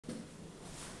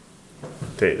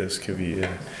dag der skal vi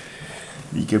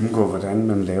lige gennemgå, hvordan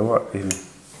man laver en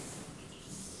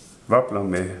Wobler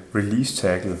med release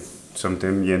tacklet, som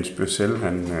dem Jens Bursell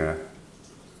han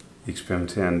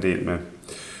eksperimenterer en del med.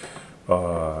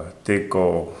 Og det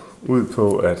går ud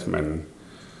på, at man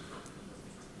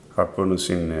har bundet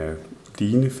sin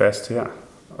line fast her,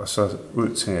 og så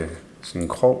ud til sin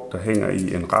krog, der hænger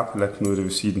i en rappelaknude, det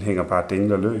vil sige, at den hænger bare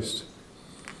dingler løst.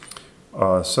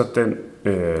 Og så den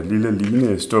lille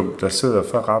linestump, der sidder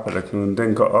fra rappelaknuden,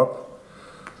 den går op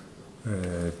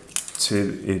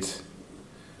til et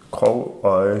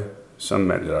krogøje,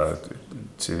 eller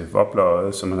til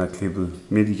woblerøjet, som man har klippet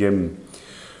midt igennem.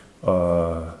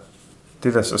 Og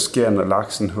det der så sker, når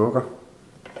laksen hugger,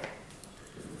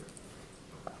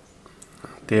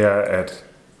 det er, at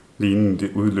linen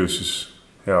det udløses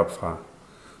heroppe fra.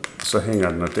 Så hænger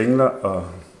den og dingler,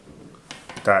 og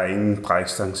der er ingen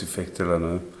brækstangseffekt eller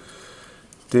noget.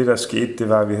 Det der skete, det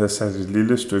var, at vi havde sat et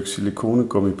lille stykke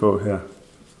silikonegummi på her.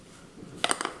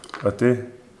 Og det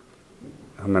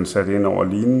har man sat ind over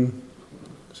linen.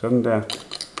 Sådan der.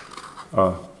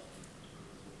 Og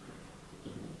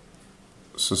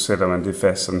så sætter man det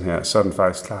fast sådan her. Så er den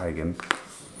faktisk klar igen.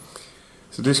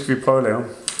 Så det skal vi prøve at lave.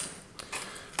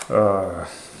 Og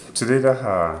til det der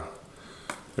har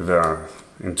det været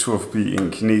en tur forbi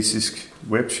en kinesisk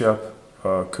webshop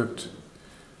og købt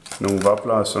nogle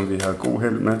woblere, som vi har god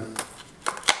held med.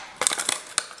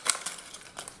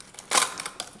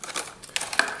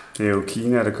 Det er jo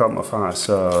Kina, det kommer fra,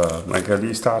 så man kan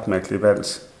lige starte med at klippe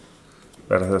alt,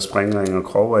 hvad der hedder springring og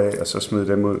kroge af, og så smide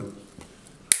dem ud.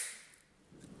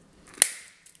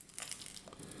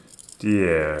 De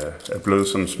er bløde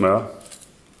som smør.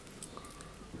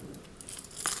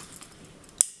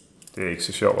 Det er ikke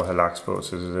så sjovt at have laks på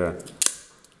til det der.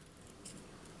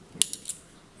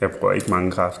 Jeg bruger ikke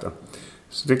mange kræfter.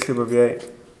 Så det klipper vi af.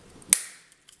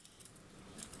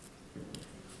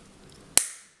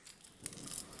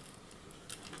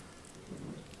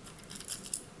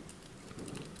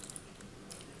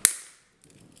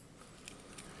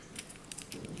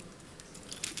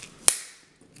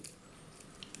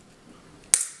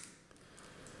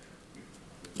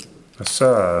 Og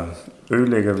så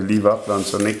ødelægger vi lige wobleren,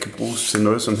 så den ikke kan bruges til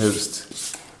noget som helst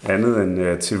andet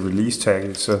end til release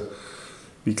tackle. Så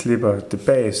vi klipper det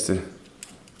bagerste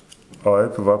øje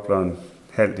på wobleren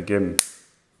halvt igennem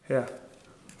her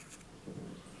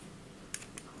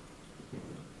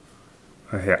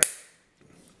og her.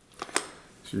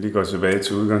 Hvis vi lige går tilbage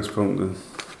til udgangspunktet,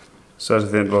 så er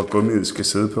det den, hvor gummiet skal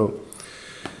sidde på.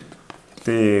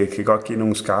 Det kan godt give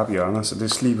nogle skarpe hjørner, så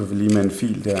det sliber vi lige med en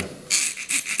fil der.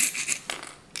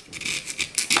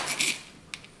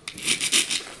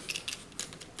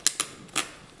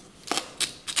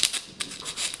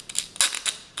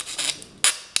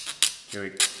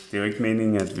 Det er jo ikke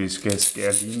meningen, at vi skal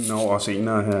skære linen over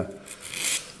senere her,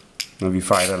 når vi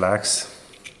fighter laks.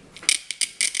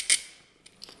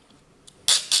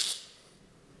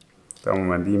 Der må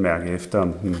man lige mærke efter,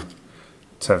 om den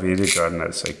tager ved det, gør den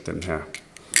altså ikke, den her.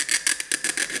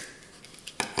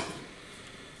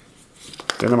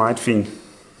 Den er meget fin.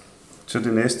 Så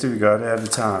det næste vi gør, det er,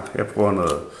 at jeg bruger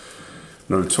noget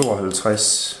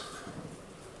 0,52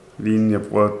 linen, jeg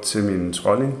bruger til min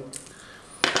trolling.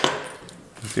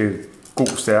 Det er god,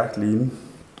 stærk line.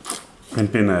 Den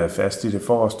binder jeg fast i det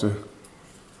forreste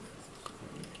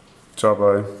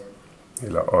topøje,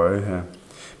 eller øje her.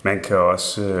 Man kan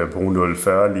også bruge 0,40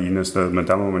 line og sådan noget, men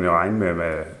der må man jo regne med,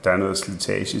 at der er noget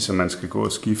slitage, så man skal gå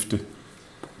og skifte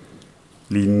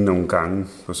linen nogle gange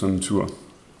på sådan en tur.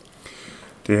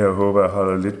 Det her håber jeg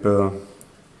holder lidt bedre.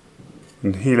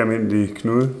 En helt almindelig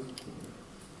knude.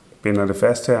 Binder det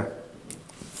fast her.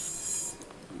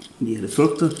 Lige er det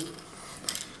fugtet.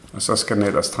 Og så skal den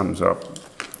ellers strammes op.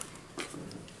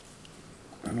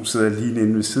 Og nu sidder jeg lige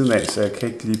inde ved siden af, så jeg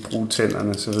kan ikke lige bruge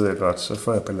tænderne, så ved jeg godt, så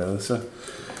får jeg ballade. Så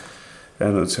er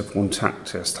jeg nødt til at bruge en tang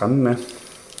til at stramme med.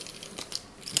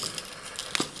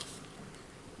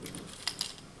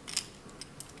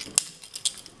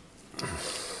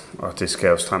 Og det skal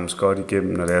jo strammes godt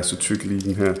igennem, når det er så tyk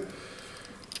linen her.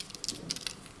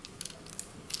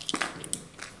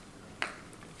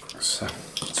 Så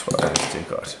tror jeg, det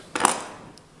er godt.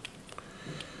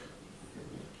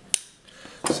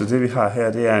 Så det vi har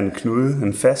her, det er en knude,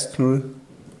 en fast knude.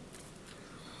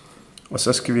 Og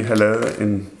så skal vi have lavet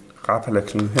en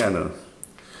rappelaknude hernede.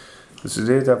 Så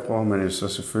det der bruger man jo så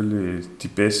selvfølgelig de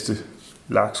bedste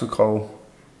laksekrog,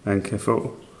 man kan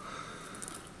få.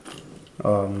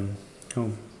 Og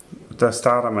der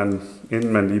starter man,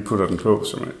 inden man lige putter den på,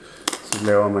 så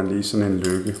laver man lige sådan en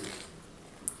lykke.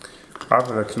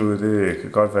 Rappelaknude, det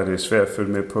kan godt være, det er svært at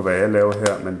følge med på, hvad jeg laver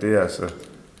her, men det er altså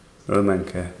noget man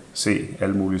kan se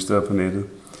alle mulige steder på nettet.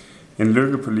 En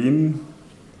lykke på linen.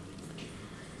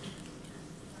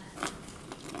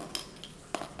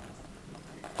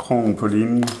 Krogen på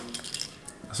linen.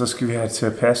 Og så skal vi have det til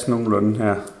at passe nogenlunde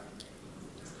her.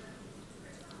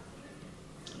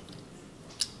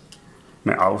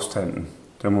 Med afstanden.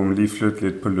 Der må man lige flytte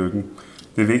lidt på lykken.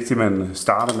 Det er vigtigt, at man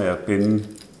starter med at binde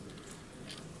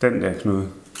den der knude.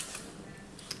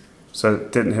 Så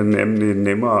den her nemlig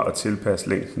nemmere at tilpasse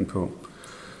længden på.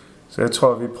 Så jeg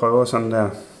tror, vi prøver sådan der.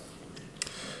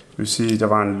 Det vil sige, der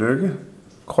var en lykke.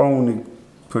 Krogen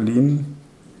på linen.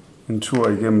 En tur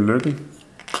igennem lykken.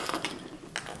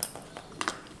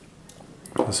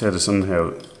 Og så ser det sådan her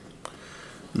ud.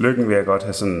 Lykken vil jeg godt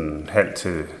have sådan halv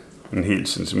til en hel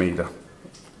centimeter.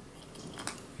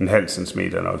 En halv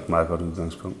centimeter er nok et meget godt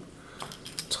udgangspunkt.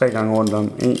 3 gange rundt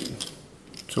om. 1,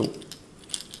 2,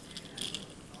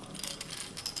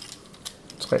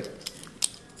 3.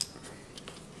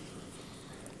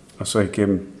 Og så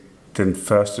igennem den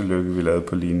første lykke, vi lavede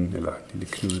på linen, eller lille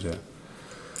knude der.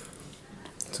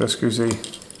 Så skal vi se,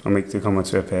 om ikke det kommer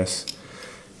til at passe.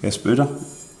 Jeg spytter,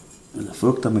 eller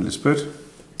fugter med lidt spyt.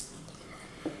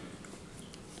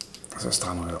 Og så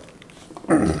strammer jeg op.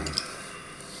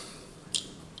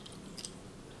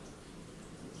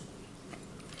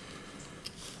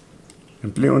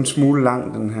 Den blev en smule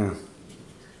lang, den her.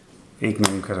 Ikke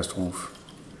nogen katastrofe.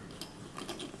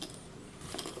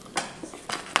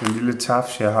 Den lille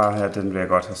tafs, jeg har her, den vil jeg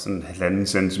godt have sådan 1,5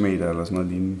 centimeter eller sådan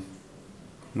noget lignende.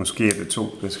 Måske er det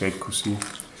 2, det skal jeg ikke kunne sige.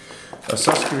 Og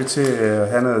så skal vi til at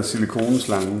have noget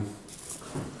silikoneslange.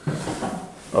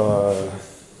 Og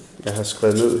jeg har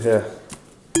skrevet ned her.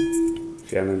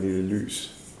 Fjerner et lille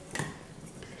lys.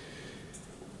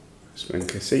 Hvis man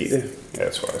kan se det.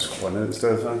 Jeg tror, jeg skruer ned i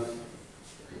stedet for.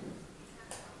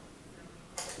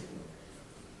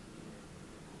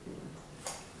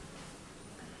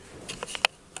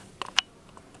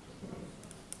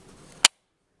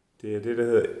 Det er det, der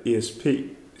hedder ESP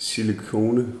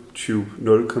silikone tube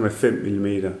 0,5 mm.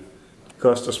 Det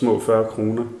koster små 40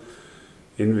 kroner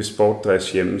inde ved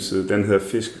Sportdress hjemmeside. Den hedder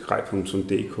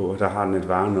fiskegrej.dk, og der har den et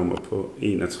varenummer på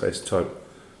 6112.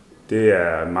 Det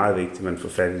er meget vigtigt, at man får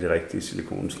fat i de rigtige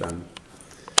silikoneslange.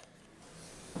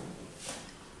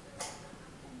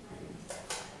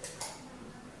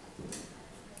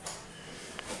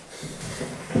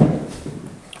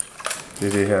 Det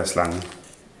er det her slange.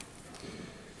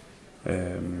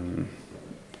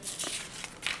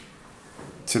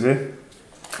 Til det,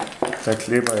 der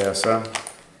klipper jeg så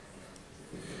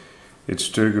et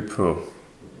stykke på,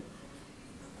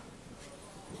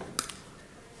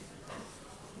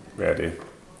 hvad er det,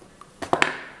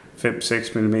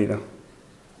 5-6 mm.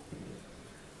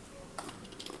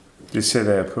 Det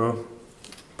sætter jeg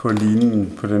på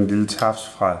linen på den lille tafs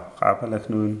fra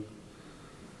rapperlaknuden.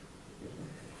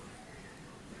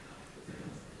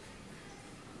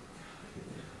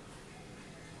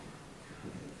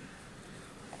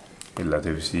 Eller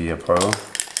det vil sige, at jeg prøver.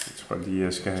 Jeg tror lige,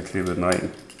 jeg skal have klippet den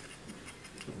ren.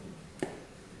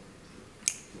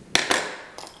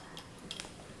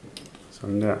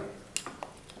 Sådan der.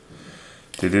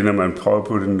 Det er det, når man prøver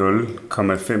på det 0,52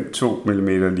 mm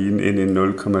line ind i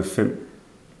 0,50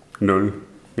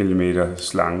 mm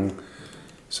slange.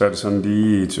 Så er det sådan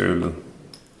lige i tølet.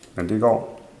 Men det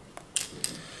går.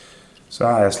 Så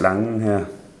har jeg slangen her.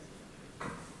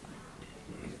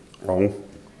 Og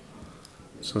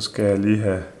så skal jeg lige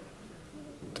have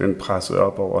den presset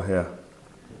op over her.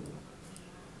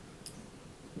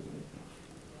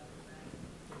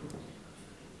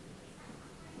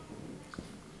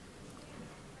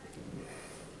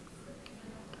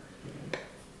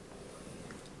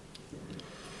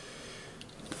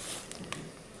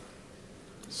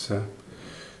 Så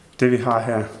det vi har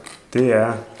her, det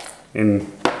er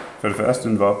for det første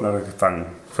en wobbler, der kan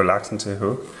få laksen til at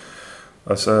hugge.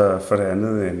 Og så for det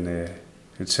andet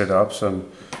et setup, som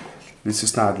lige så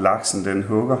snart laksen den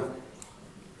hugger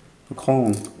på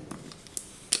krogen,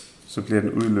 så bliver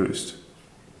den udløst.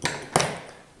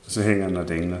 Og så hænger den og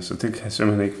dingler, så det kan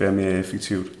simpelthen ikke være mere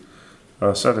effektivt.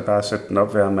 Og så er det bare at sætte den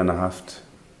op, hver man har haft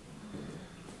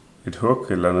et hug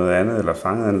eller noget andet, eller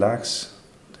fanget en laks.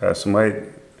 Der er som regel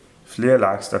flere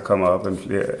laks, der kommer op end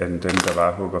dem, der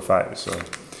bare hugger fejl. Så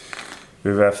vi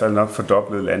vil i hvert fald nok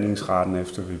fordoble landingsraten,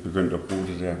 efter vi begyndte at bruge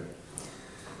det der.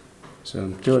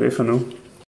 Så det var det for nu.